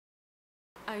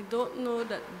I don't know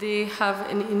that they have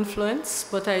any influence,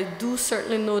 but I do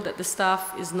certainly know that the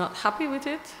staff is not happy with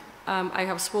it. I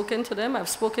have spoken to them. I've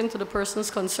spoken to the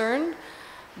persons concerned.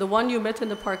 The one you met in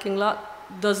the parking lot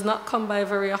does not come by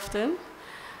very often.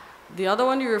 The other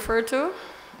one you referred to,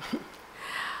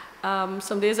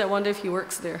 some days I wonder if he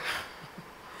works there.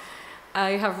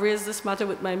 I have raised this matter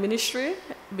with my ministry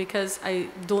because I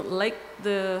don't like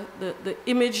the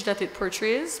image that it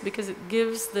portrays, because it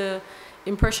gives the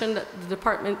impression that the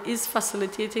department is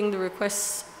facilitating the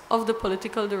requests of the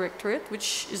political directorate,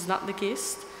 which is not the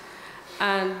case.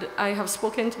 And I have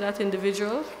spoken to that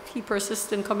individual. He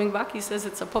persists in coming back. He says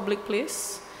it's a public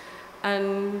place.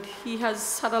 And he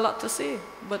has had a lot to say.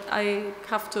 But I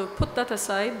have to put that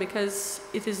aside because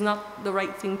it is not the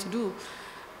right thing to do.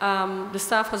 The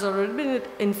staff has already been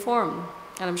informed,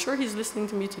 and I'm sure he's listening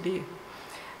to me today.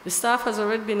 The staff has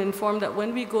already been informed that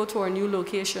when we go to our new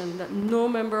location, that no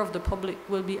member of the public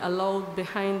will be allowed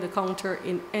behind the counter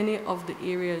in any of the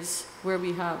areas where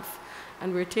we have.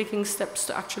 And we're taking steps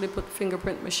to actually put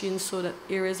fingerprint machines so that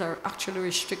areas are actually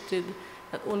restricted,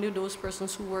 that only those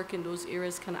persons who work in those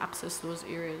areas can access those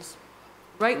areas.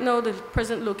 Right now, the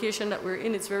present location that we're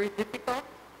in, it's very difficult.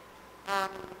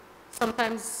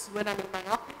 Sometimes when I'm in my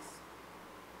office.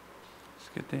 Let's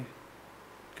get there.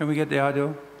 Can we get the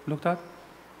audio looked at?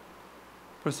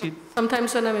 Proceed.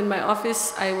 Sometimes when I'm in my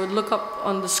office, I would look up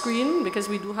on the screen because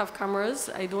we do have cameras.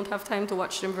 I don't have time to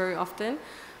watch them very often.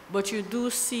 But you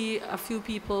do see a few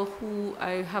people who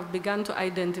I have begun to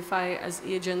identify as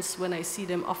agents when I see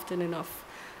them often enough.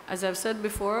 As I've said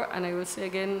before, and I will say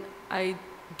again, I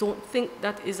don't think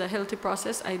that is a healthy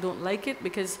process. I don't like it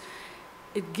because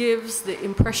it gives the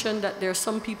impression that there are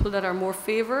some people that are more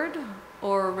favored,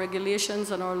 or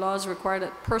regulations and our laws require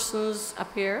that persons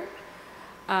appear.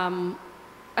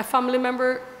 A family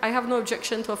member, I have no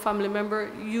objection to a family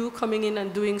member, you coming in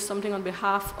and doing something on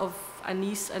behalf of a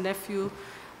niece, a nephew,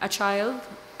 a child.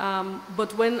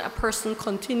 But when a person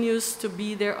continues to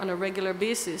be there on a regular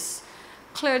basis,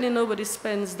 clearly nobody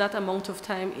spends that amount of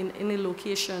time in any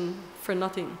location for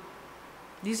nothing.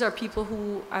 These are people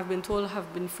who I've been told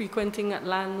have been frequenting at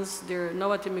lands. They're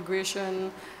now at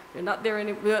immigration. They're not there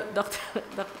anymore.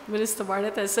 Minister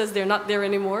Barnett says they're not there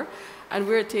anymore. And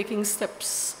we're taking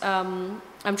steps.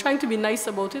 I'm trying to be nice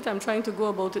about it. I'm trying to go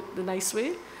about it the nice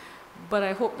way. But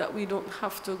I hope that we don't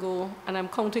have to go. And I'm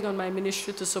counting on my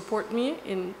ministry to support me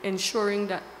in ensuring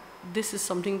that this is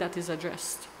something that is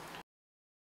addressed.